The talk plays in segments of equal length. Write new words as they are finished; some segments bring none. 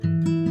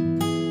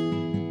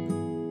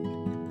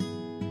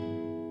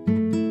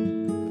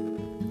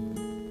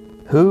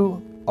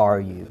Who are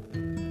you?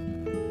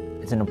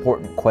 It's an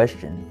important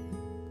question.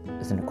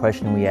 It's a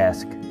question we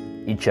ask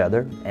each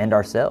other and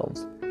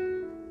ourselves.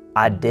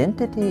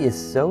 Identity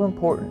is so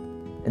important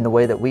in the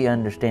way that we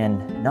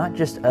understand not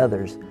just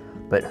others,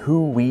 but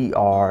who we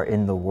are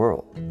in the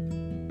world.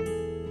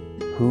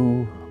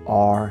 Who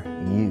are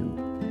you?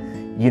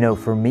 You know,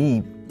 for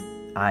me,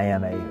 I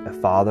am a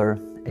father,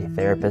 a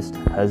therapist,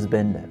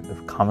 husband,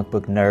 a comic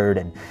book nerd,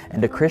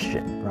 and a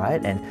Christian,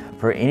 right? And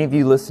for any of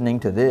you listening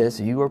to this,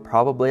 you are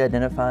probably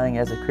identifying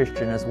as a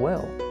Christian as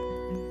well.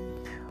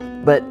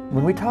 But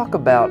when we talk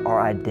about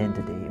our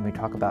identity and we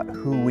talk about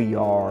who we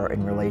are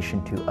in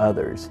relation to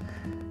others,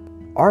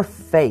 our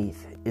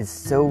faith is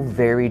so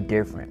very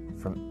different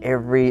from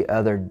every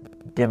other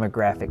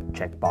demographic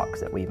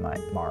checkbox that we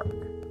might mark,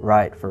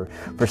 right? For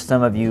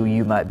some of you,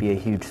 you might be a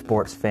huge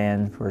sports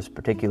fan for a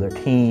particular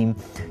team.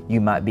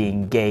 You might be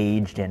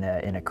engaged in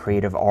a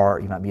creative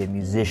art. You might be a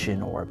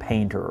musician or a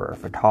painter or a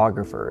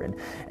photographer.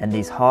 And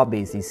these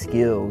hobbies, these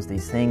skills,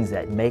 these things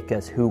that make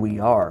us who we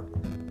are,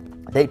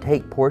 they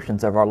take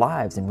portions of our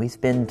lives and we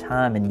spend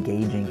time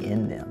engaging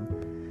in them.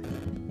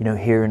 You know,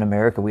 here in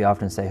America, we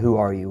often say, who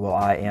are you? Well,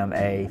 I am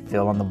a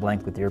fill in the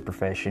blank with your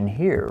profession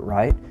here,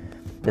 right?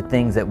 The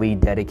things that we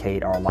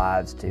dedicate our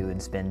lives to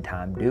and spend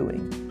time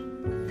doing.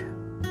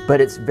 But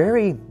it's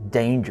very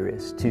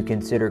dangerous to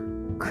consider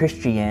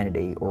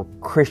Christianity or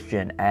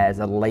Christian as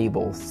a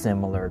label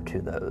similar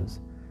to those.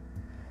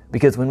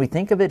 Because when we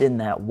think of it in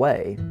that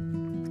way,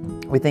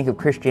 we think of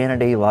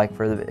Christianity like,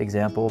 for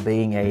example,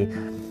 being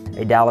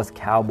a Dallas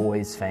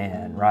Cowboys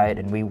fan, right?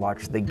 And we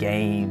watch the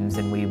games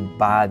and we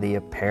buy the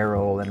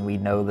apparel and we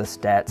know the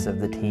stats of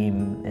the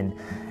team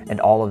and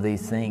all of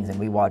these things, and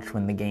we watch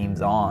when the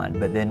game's on.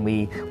 But then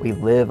we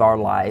live our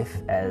life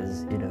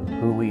as, you know,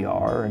 who we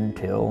are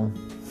until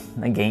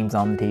the game's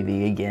on the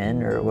TV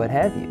again or what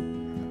have you.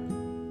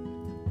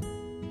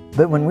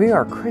 But when we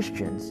are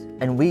Christians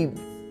and we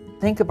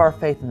think of our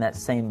faith in that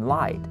same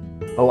light,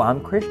 oh,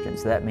 I'm Christian,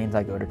 so that means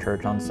I go to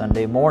church on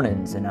Sunday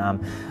mornings, and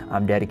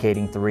I'm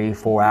dedicating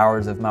 3-4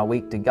 hours of my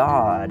week to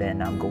God,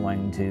 and I'm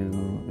going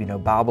to, you know,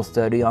 Bible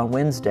study on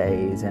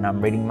Wednesdays, and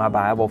I'm reading my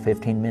Bible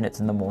 15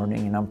 minutes in the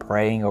morning, and I'm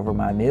praying over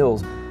my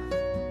meals.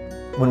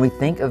 When we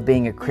think of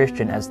being a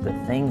Christian as the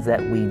things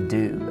that we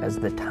do, as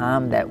the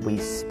time that we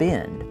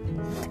spend,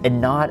 and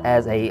not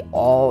as a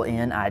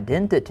all-in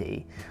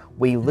identity,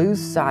 we lose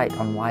sight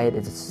on why it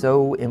is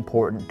so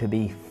important to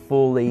be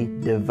fully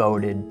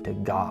devoted to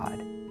God.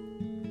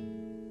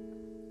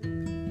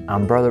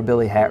 I'm Brother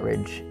Billy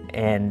Hatridge,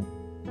 and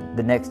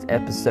the next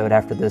episode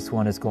after this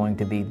one is going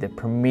to be the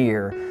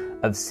premiere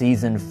of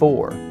Season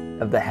 4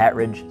 of the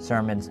Hatridge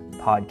Sermons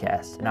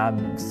podcast. And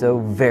I'm so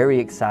very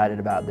excited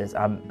about this.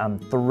 I'm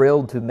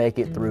thrilled to make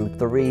it through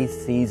 3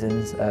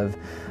 seasons of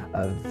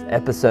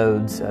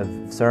episodes of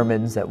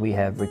sermons that we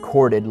have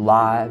recorded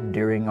live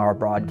during our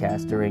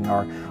broadcast, during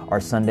our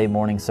Sunday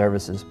morning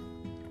services.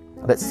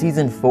 But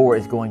Season 4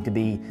 is going to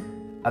be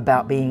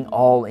about being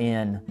all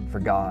in for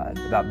God,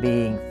 about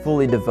being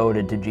fully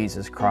devoted to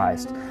Jesus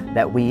Christ,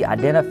 that we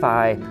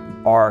identify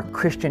our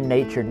Christian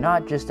nature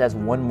not just as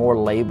one more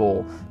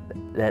label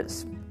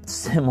that's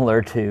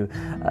similar to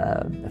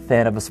a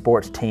fan of a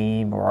sports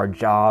team or our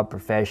job,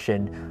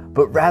 profession,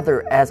 but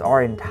rather as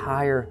our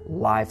entire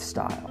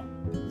lifestyle,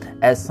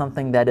 as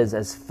something that is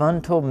as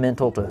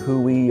fundamental to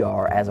who we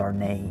are as our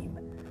name.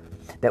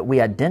 That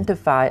we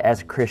identify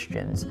as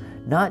Christians,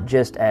 not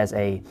just as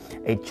a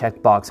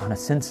checkbox on a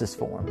census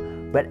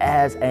form, but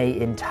as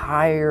an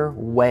entire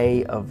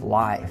way of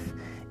life,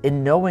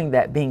 in knowing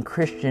that being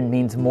Christian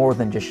means more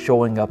than just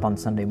showing up on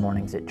Sunday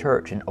mornings at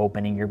church and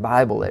opening your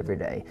Bible every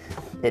day.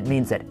 It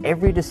means that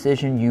every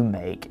decision you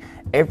make,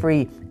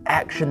 every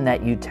action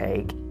that you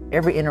take,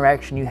 every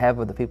interaction you have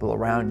with the people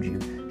around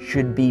you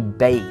should be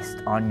based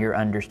on your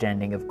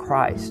understanding of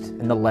Christ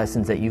and the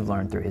lessons that you've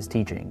learned through His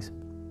teachings.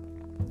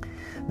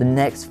 The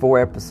next 4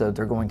 episodes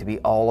are going to be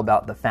all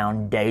about the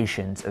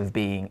foundations of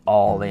being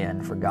all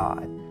in for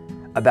God,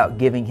 about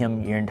giving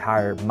Him your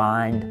entire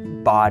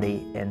mind,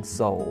 body, and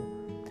soul.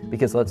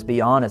 Because let's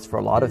be honest, for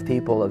a lot of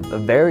people of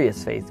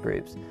various faith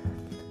groups,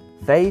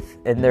 faith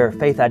and their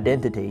faith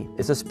identity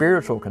is a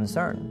spiritual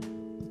concern,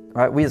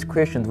 right? We as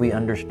Christians, we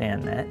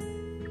understand that.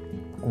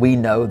 We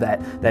know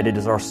that it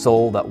is our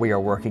soul that we are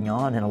working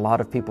on, and a lot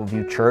of people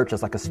view church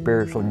as like a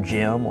spiritual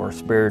gym or a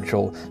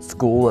spiritual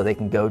school that they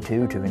can go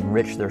to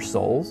enrich their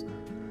souls.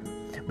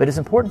 But it's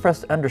important for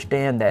us to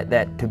understand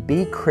that to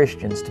be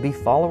Christians, to be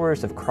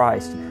followers of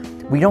Christ,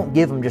 we don't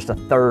give Him just a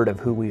third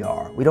of who we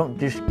are. We don't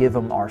just give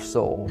Him our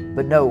soul,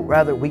 but no,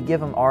 rather we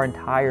give Him our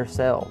entire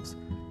selves.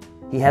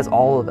 He has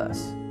all of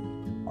us,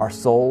 our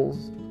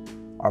souls,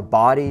 our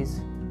bodies,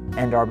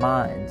 and our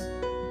minds.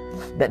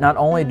 That not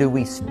only do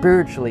we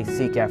spiritually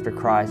seek after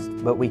Christ,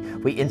 but we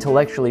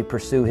intellectually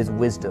pursue His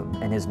wisdom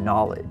and His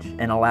knowledge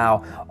and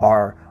allow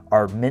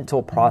our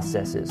mental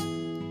processes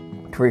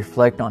to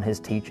reflect on His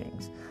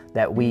teachings.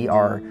 That we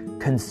are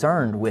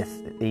concerned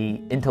with the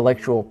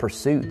intellectual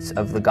pursuits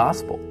of the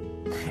gospel.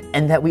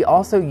 And that we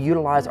also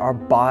utilize our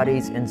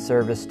bodies in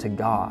service to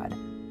God.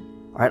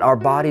 Right? Our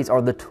bodies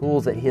are the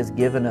tools that He has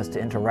given us to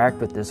interact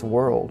with this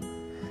world.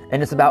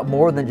 And it's about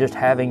more than just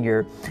having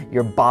your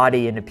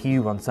body in a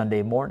pew on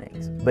Sunday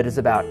mornings, but it's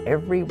about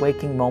every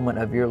waking moment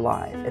of your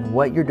life and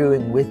what you're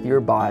doing with your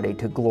body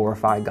to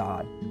glorify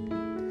God.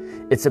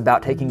 It's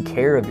about taking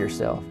care of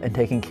yourself and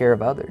taking care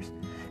of others.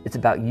 It's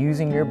about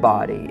using your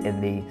body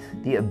and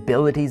the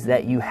abilities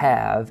that you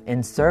have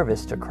in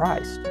service to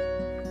Christ.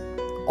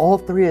 All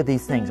three of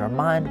these things, our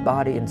mind,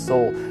 body, and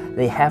soul,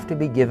 they have to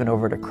be given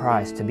over to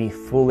Christ to be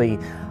fully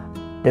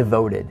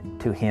devoted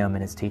to Him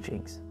and His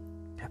teachings.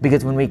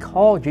 Because when we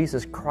call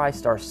Jesus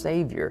Christ our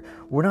Savior,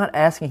 we're not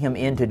asking Him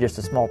into just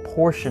a small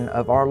portion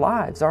of our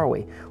lives, are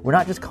we? We're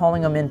not just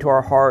calling Him into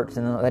our hearts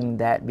and letting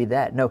that be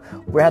that. No,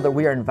 rather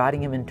we are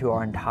inviting Him into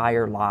our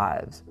entire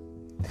lives.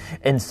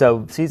 And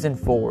so Season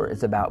 4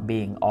 is about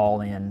being all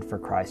in for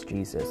Christ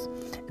Jesus.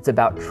 It's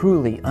about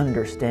truly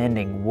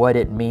understanding what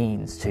it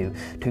means to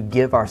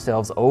give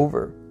ourselves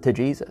over to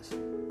Jesus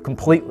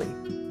completely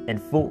and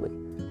fully,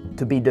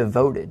 to be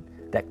devoted.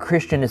 That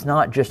Christian is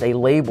not just a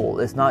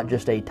label, it's not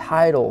just a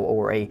title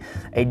or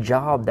a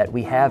job that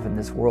we have in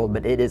this world,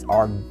 but it is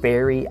our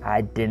very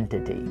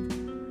identity.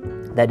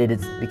 That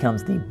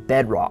becomes the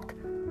bedrock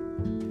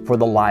for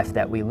the life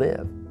that we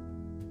live.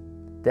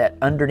 That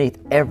underneath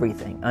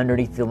everything,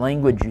 underneath the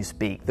language you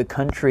speak, the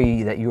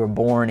country that you were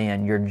born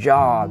in, your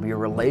job, your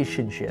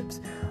relationships,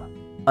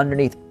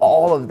 underneath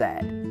all of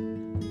that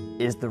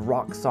is the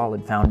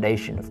rock-solid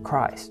foundation of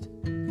Christ.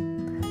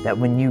 That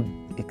when you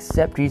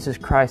accept Jesus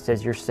Christ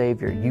as your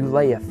Savior, you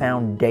lay a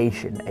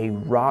foundation, a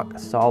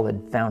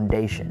rock-solid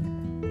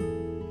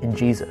foundation in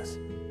Jesus.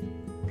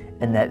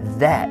 And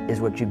that is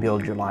what you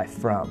build your life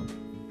from.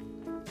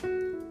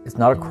 It's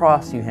not a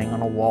cross you hang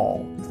on a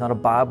wall. It's not a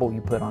Bible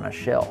you put on a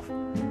shelf.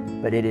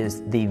 But it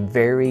is the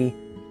very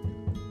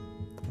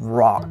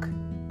rock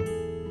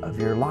of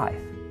your life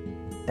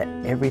that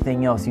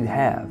everything else you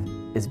have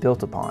is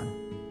built upon.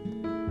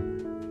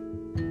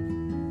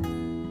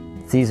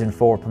 Season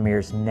 4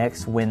 premieres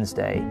next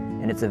Wednesday,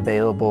 and it's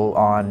available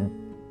on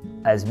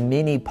as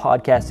many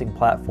podcasting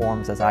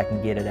platforms as I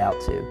can get it out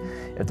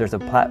to. If there's a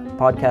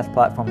podcast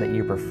platform that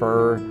you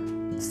prefer,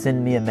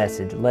 send me a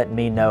message. Let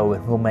me know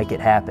and we'll make it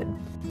happen.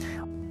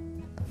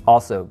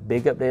 Also,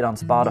 big update on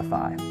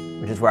Spotify,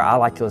 which is where I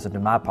like to listen to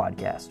my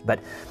podcast.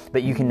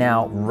 But you can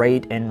now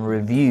rate and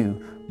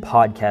review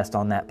podcast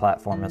on that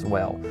platform as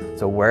well.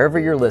 So wherever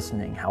you're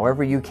listening,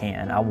 however you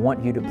can, I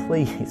want you to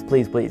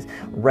please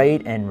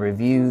rate and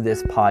review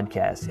this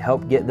podcast.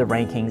 Help get the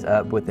rankings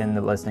up within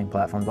the listening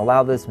platforms.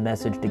 Allow this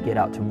message to get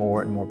out to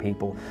more and more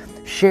people.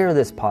 Share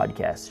this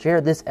podcast.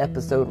 Share this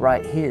episode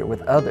right here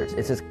with others.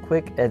 It's as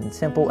quick and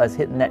simple as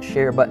hitting that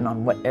share button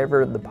on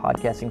whatever the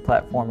podcasting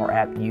platform or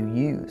app you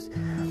use.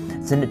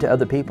 Send it to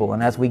other people.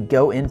 And as we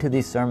go into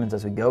these sermons,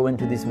 as we go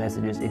into these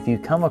messages, if you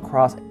come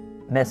across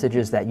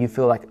messages that you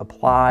feel like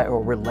apply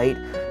or relate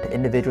to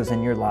individuals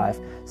in your life,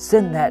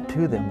 send that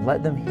to them.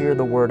 Let them hear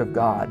the Word of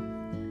God.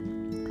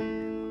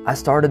 I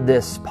started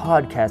this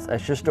podcast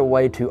as just a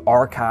way to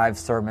archive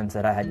sermons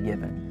that I had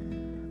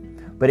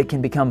given. But it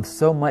can become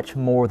so much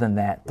more than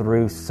that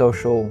through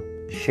social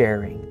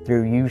sharing,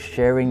 through you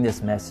sharing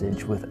this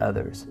message with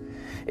others.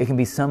 It can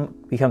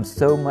become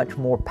so much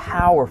more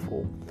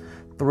powerful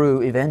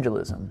through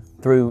evangelism,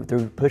 through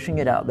pushing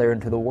it out there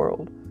into the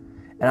world.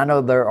 And I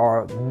know there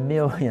are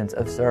millions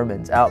of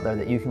sermons out there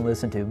that you can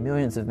listen to,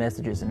 millions of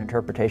messages and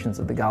interpretations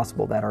of the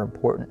gospel that are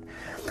important.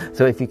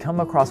 So if you come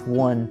across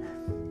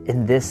one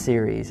in this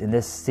series, in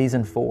this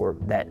season 4,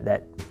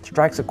 that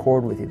strikes a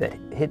chord with you, that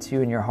hits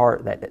you in your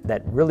heart,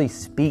 that really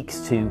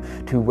speaks to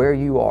where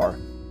you are,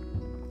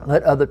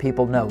 let other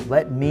people know.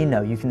 Let me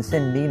know. You can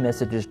send me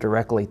messages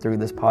directly through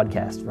this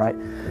podcast, right?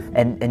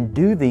 And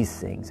do these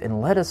things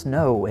and let us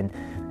know and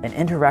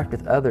interact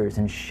with others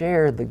and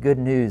share the good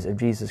news of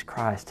Jesus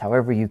Christ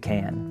however you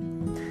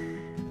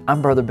can.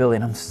 I'm Brother Billy,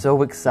 and I'm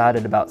so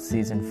excited about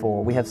Season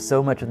 4. We have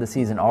so much of the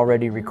season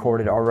already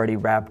recorded, already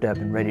wrapped up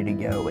and ready to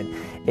go,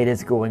 and it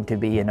is going to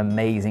be an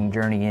amazing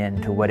journey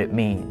into what it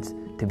means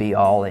to be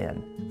all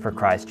in for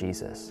Christ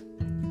Jesus.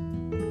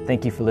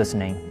 Thank you for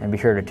listening, and be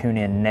sure to tune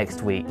in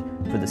next week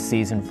for the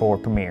Season 4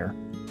 premiere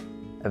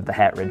of the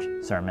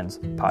Hatridge Sermons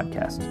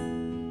podcast.